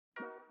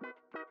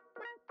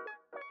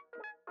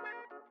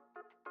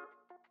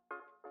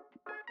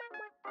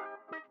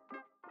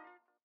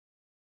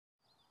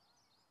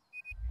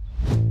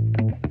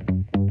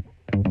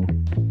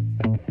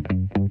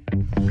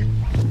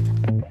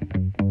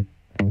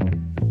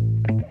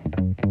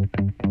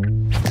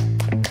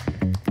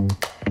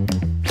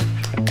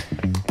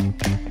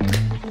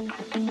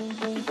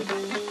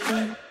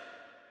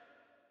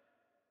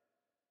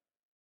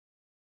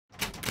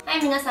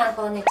皆さん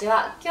こんにち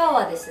は。今日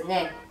はです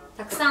ね、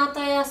たくさんお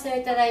問い合わせを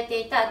いただい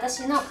ていた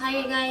私の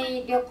海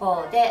外旅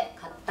行で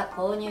買った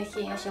購入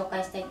品を紹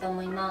介したいと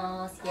思い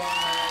ます。イエーイ。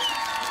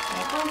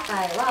今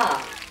回は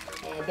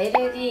ベ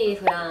ルギー、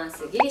フラン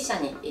ス、ギリシ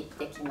ャに行っ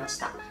てきまし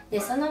た。で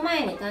その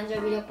前に誕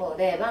生日旅行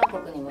でバンコ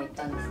クにも行っ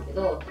たんですけ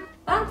ど、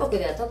バンコク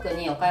では特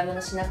にお買い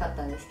物しなかっ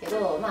たんですけ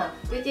ど、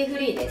ビューティーフ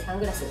リーでサン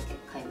グラスだけ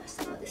買いまし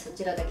たので、そ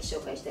ちらだけ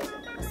紹介したいと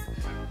思います。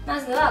ま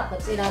ずは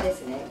こちらで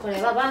すね。こ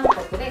れはバンコ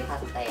クで買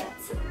ったや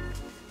つ、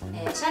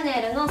シャ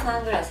ネルのサ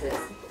ングラスです。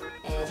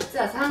実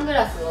はサング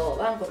ラスを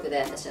バンコクで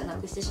私はな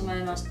くしてしま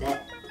いまして、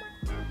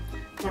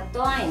キャッ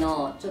トアイ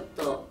のちょっ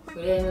と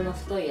フレームの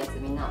太いやつ、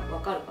みんなわ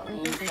かるかな、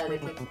インスタで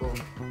結構出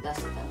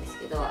してたんです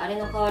けど、あれ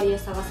の代わりを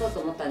探そうと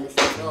思ったんです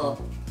けど、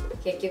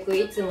結局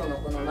いつもの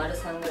この丸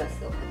サングラ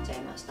スを買っちゃ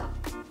いました。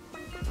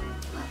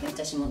めっち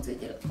ゃ指紋つい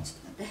てる。ちょっと待っ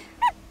て。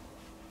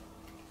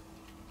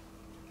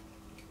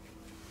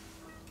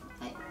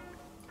はい、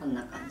こん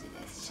な感じ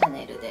です。シャ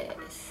ネルで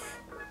す。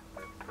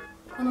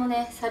この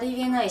ね、さり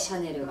げないシャ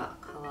ネルが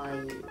かわい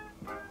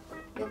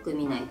い。よく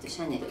見ないと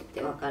シャネルっ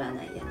てわから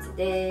ないやつ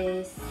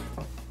です。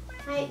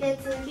はい、で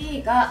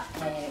次が、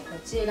こ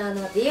ちら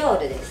のディオ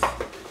ールです。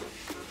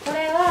こ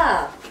れ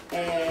は、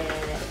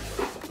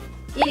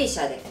ギリシ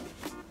ャで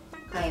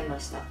買いま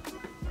した。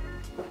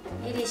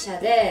ギリシ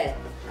ャで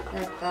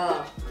なん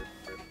か、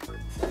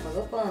そうか、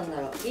どこなん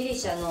だろう、ギリ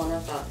シャのな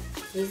んか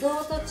リゾ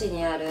ート地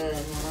にある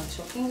シ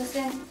ョッ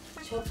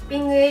ピ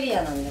ングエリ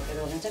アなんだけ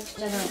ど、めちゃく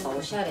ちゃなんか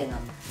おしゃれな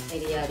エ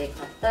リアで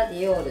買ったデ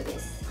ィオールで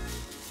す。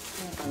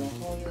なんかね、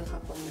こういう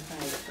箱に入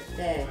って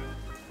て、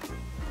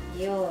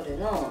ディオール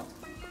の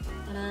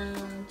タラーン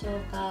チョ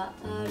ーカー、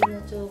パール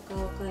のチョーカ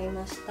ーを買い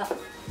ました。こん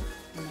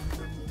な感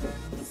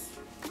じです。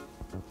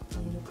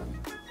見えるかな、こんな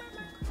感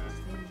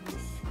じで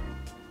す。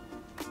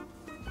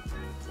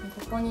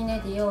ここに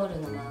ね、ディオール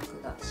のマー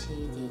クが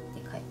CD っ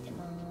て書いて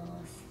ま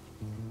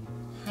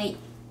す。はい、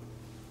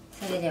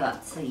それでは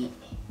次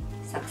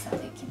サクサクい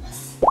きま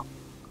す。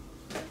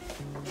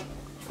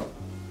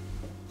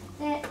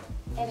で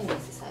エルメ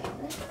ス最後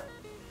ね。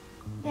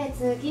で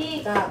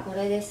次がこ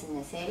れです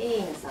ね、セリ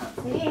ーヌさん。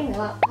セリーヌ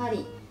はパ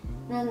リ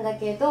なんだ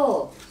け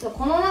ど、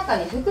この中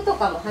に服と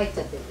かも入っち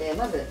ゃってて、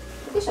まず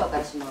服紹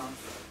介します。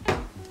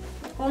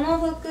この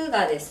服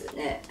がです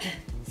ね、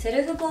セ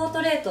ルフポー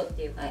トレートっ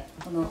ていう、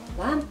この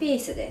ワンピー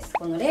スです。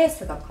このレー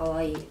スが可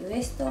愛い、ウ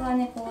エストが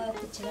ねこうやっ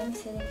てチラ見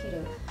せでき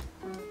る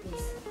ワンピー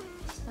ス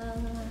でした。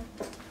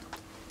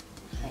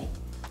はい、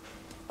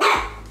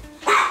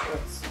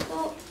一つと、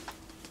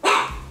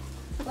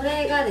こ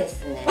れがで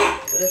すね、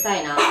うるさ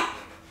いな、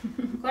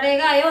これ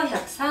が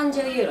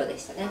430ユーロで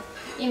したね。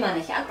今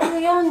ね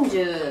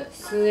140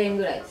数円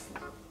ぐらいです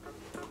ね。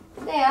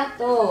であ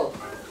と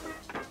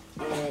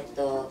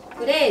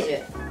クレージ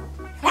ュ、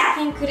最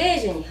近クレ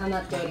ージュにハマ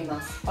っておりま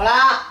す。ほら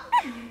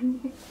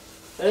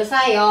うる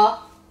さいよ、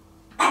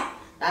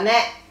ダメ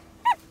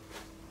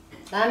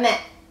ダメ。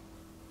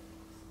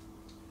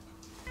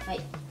は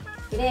い、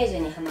クレージュ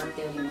にハマっ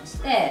ておりまし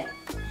て、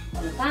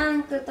このタ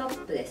ンクト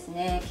ップです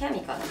ね、キャ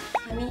ミかな、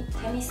キ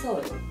ャミソ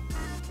ール。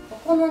こ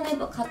このね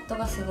カット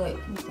がすごい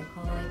見て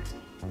可愛く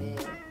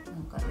て、な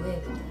んかウ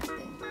ェーブになってる。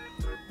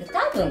で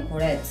多分こ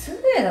れ2ウ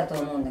ェイだと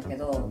思うんだけ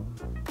ど、こ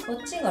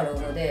っちがロ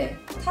ゴで、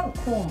多分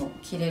こうも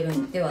着れる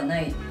んではな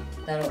い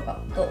だろうか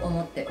と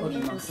思ってお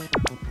ります。は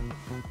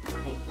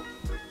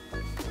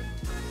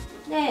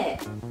い、で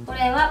こ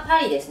れはパ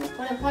リですね。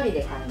これパリ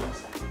で買いま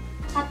した。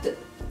パトゥ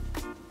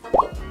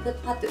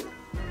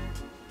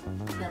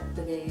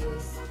で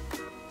す。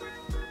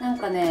なん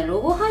かね、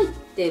ロゴ入っ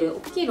てる、大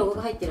きいロゴ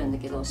が入ってるんだ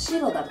けど、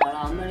白だか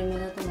らあんまり目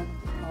立たなく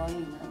て可愛い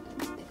なと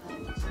思って買い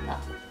ました。あ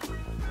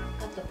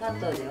とパ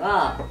トで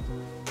は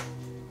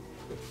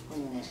こ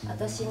のね、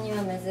私には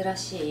珍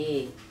し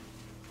い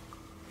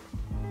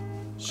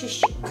シュッ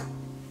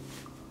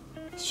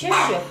シ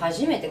ュ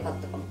初めて買っ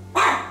たかも。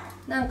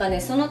なんかね、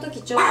その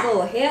時ちょう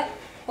ど部屋、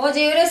お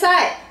じうる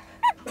さい、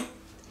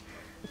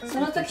そ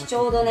の時ち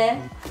ょうど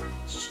ね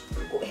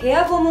ヘ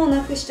アゴムを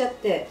なくしちゃっ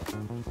て、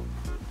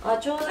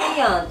ちょうどいい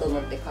やんと思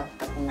って買っ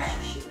たこのシュ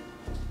ッシュ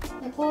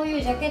で、こうい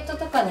うジャケット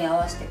とかに合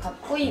わせてかっ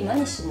こいいマ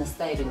ニッシュなス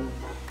タイルに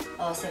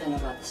合わせるの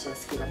が私は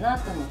好きだな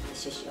と思って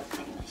シュッシュを買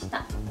いました。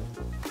は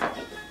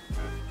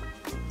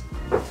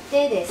い、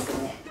でで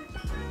すね、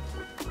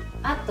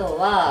あと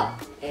は、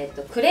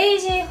クレイ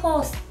ジーホ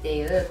ースって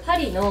いうパ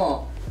リ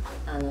の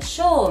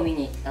ショーを見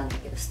に行ったんだ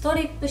けど、スト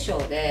リップショ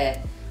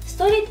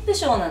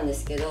ーなんで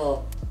すけ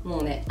ど、も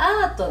うね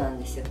アートなん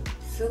ですよ。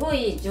すご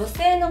い女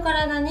性の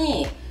体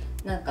に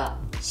なんか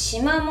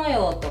縞模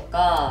様と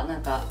か、な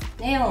んか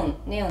ネオンっ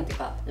ていう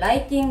かラ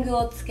イティング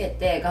をつけ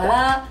て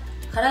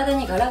体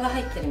に柄が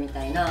入ってるみ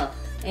たいな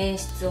演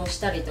出をし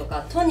たりと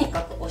か、とに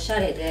かくおしゃ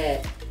れ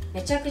で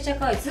めちゃくちゃ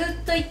可愛い。ずっ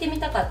と行ってみ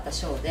たかった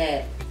ショー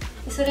で、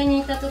それに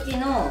行った時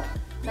の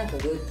なんか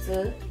グッ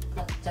ズ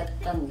買っちゃっ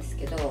たんです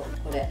けど、こ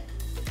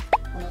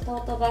のト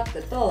ートバッ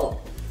グ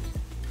と、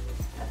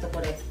あとこ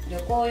れ旅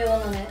行用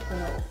のね、こ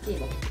の大きい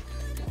バッグ。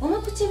この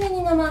口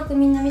紅のマーク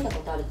みんな見た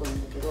ことあると思う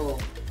んだけど、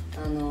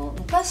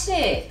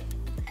昔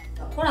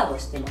コラボ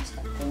してまし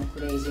た。このク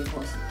レイジーホ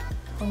ース、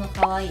この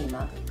可愛いマ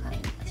グ買い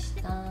まし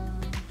た。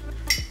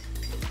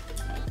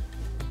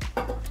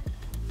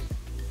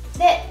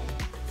で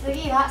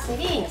次はセ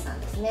リーヌさ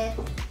んですね。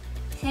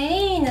セ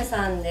リーヌ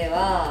さんで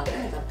は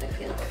何だったっ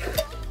けな、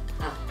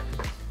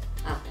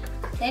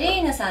セリ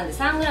ーヌさんで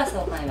サングラス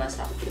を買いまし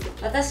た。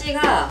私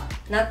が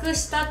なく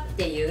したっ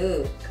て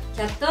いう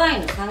キャットアイ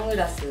のサング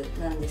ラス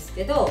なんです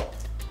けど、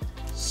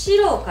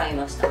白を買い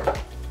ました。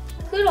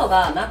黒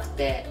がなく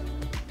て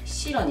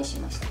白にし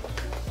ました。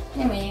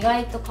でも意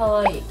外と可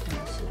愛いこの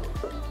白。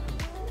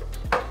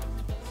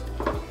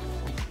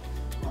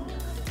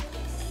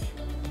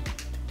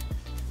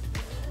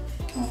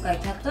今回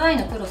キャットアイ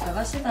の黒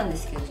探してたんで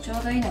すけど、ちょ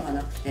うどいいのが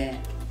なくて、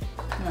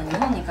今日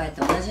本に帰っ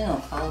て同じのを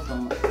買おうと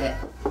思って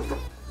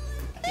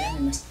諦め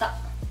ました。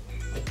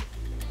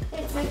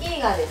で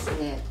次がです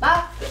ね、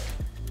バッグ。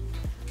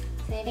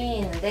セ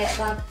リーヌで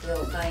バッ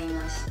グを買い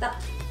ました。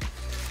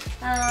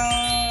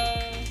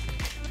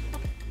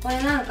こ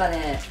れなんか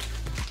ね、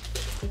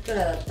いく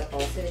らだったか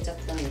忘れちゃっ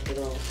たんだけ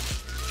ど、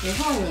日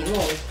本にもう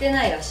売って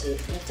ないらしい。めっ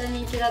ちゃ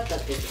人気だったっ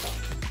て言って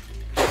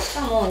た。し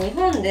かも日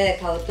本で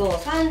買うと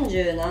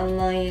30何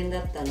万円だ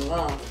ったの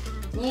が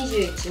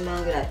21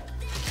万ぐらい、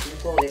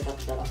向こうで買っ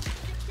たら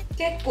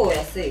結構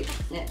安い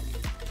ね。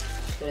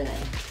取れない。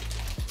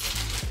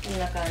こん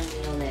な感じ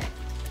のね、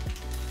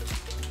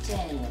チェ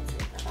ーンのつい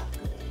たバッ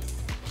グで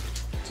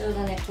す。ちょうど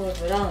ね、こういう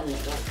ブラウンのバッグ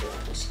が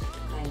欲しくて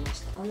買いまし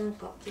た。なん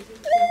か気づいてま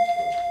す。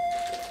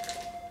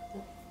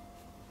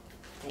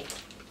はい、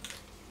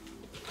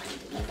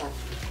なんか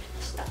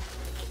した。は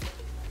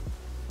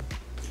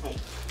い。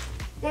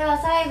では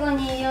最後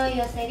にいよい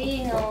よセ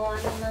リーヌを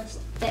終わりまし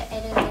て、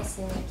エルメス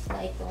に行き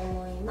たいと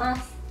思いま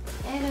す。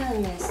エル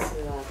メス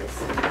はで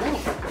すね、何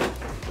か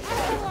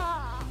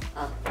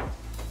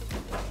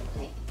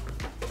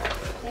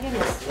エルメ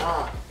ス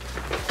は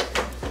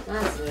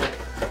まずこ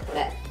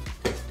れ、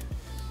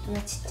こ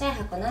のちっちゃい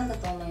箱何だ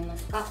と思いま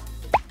すか？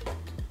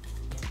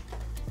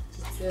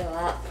実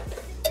は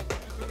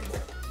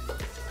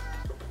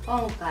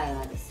今回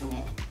はです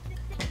ね、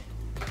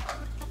こ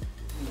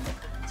んな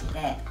感じ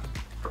で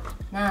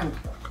な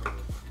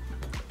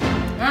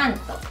んと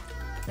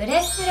ブ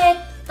レスレッ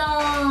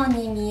ト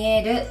に見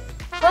える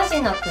ゴ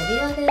ジの首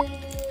輪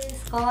で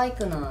す。可愛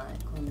くない？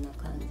こんな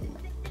感じの。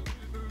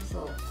そ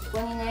う、こ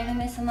こにねエル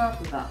メスマー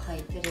クが入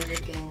ってる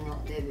物件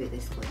のデビュー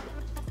です。これ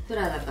プ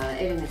ラダから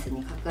エルメス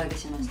に格上げ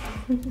しました。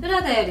プ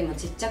ラダよりも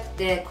ちっちゃく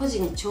て、個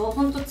人に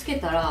ほんとつけ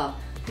たら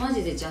マ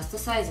ジでジャスト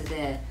サイズ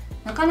で、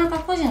なかなか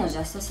個人のジ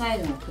ャストサ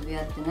イズの首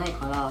輪ってない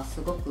から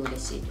すごく嬉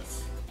しいで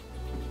す。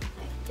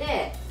はい、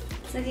で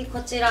次こ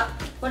ちら、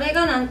これ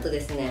がなんと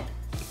ですね、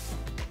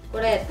こ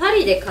れパ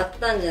リで買っ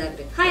たんじゃなく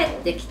て帰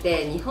ってき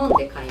て日本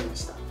で買いま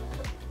した。こ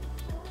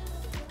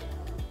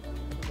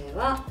れ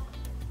は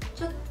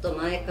ちょっと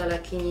前から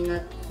気にな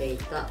ってい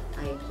たアイ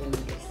テムで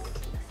す。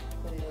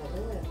これは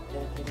どうやって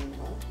開けるんだ？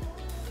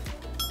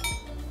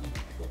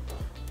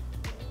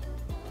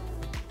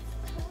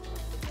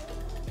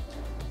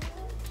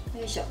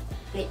よいしょ。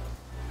はい、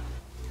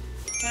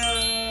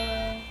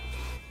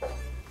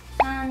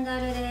サンダ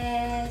ル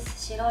で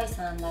す。白い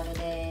サンダル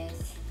で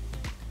す。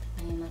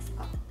見えます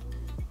か？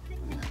こ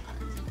んな感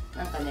じ。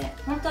なんかね、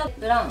本当は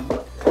ブラウン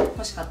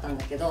欲しかったん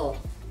だけど、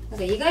なん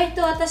か意外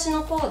と私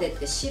のコーデっ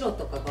て白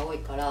とかが多い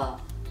から、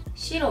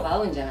白が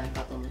合うんじゃない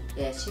かと思っ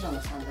て白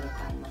のサンダル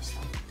買いまし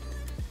た。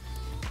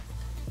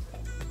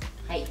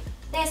はい。で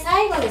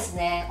最後です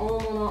ね、大物。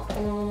こ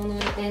の大物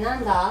ってな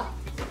んだ？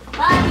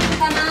バーキン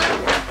かなっ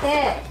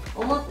て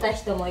思った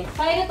人もいっ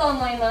ぱいいると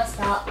思いまし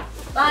た。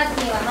バー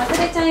キンは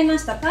外れちゃいま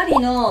した。パリ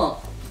の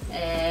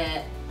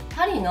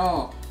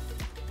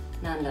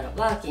なんだろう、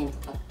バーキン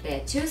とかっ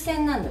て抽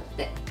選なんだっ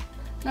て。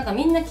なんか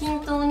みんな均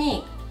等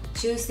に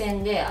抽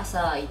選で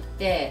朝行っ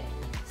て、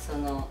そ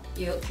の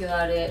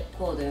QR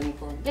コード読み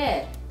込ん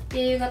で、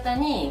で夕方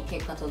に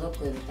結果届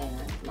くみたいな、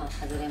まあ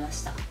外れま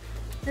した。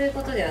という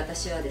ことで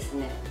私はです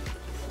ね、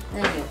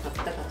何を買っ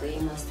たかと言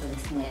いますとで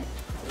すね、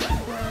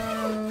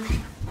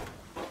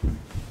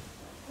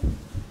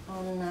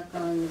こんな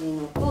感じ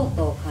のコー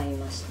トを買い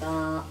ました。じ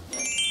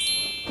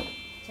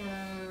ゃ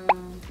ー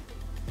ん、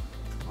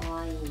か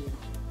わいい。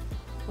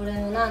これ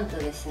もなんと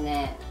です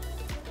ね、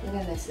エル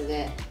メス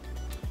で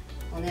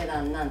お値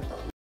段なんと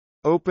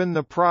Open the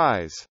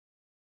prize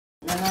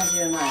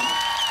 70万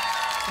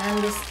円な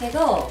んですけ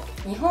ど、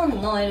日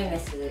本のエルメ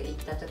ス行っ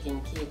た時に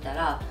聞いた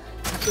ら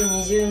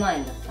120万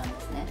円だったん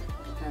ですね。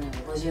なので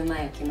50万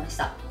円浮きまし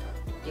た。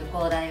旅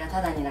行代が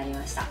タダになり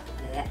ました。こ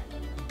れでっ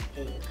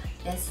ていう感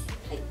じです。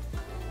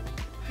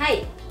はい、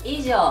はい、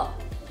以上。は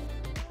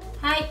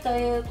い、と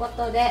いうこ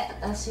とで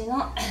私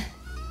の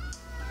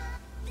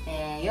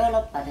ヨーロ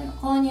ッパでの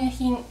購入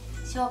品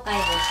紹介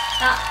でし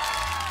た。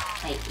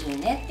はい、いい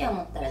ねって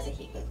思ったらぜ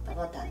ひグッド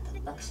ボタンと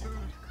読者登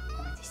録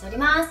お待ちしており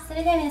ます。そ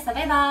れでは皆さん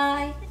バイバ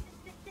ーイ。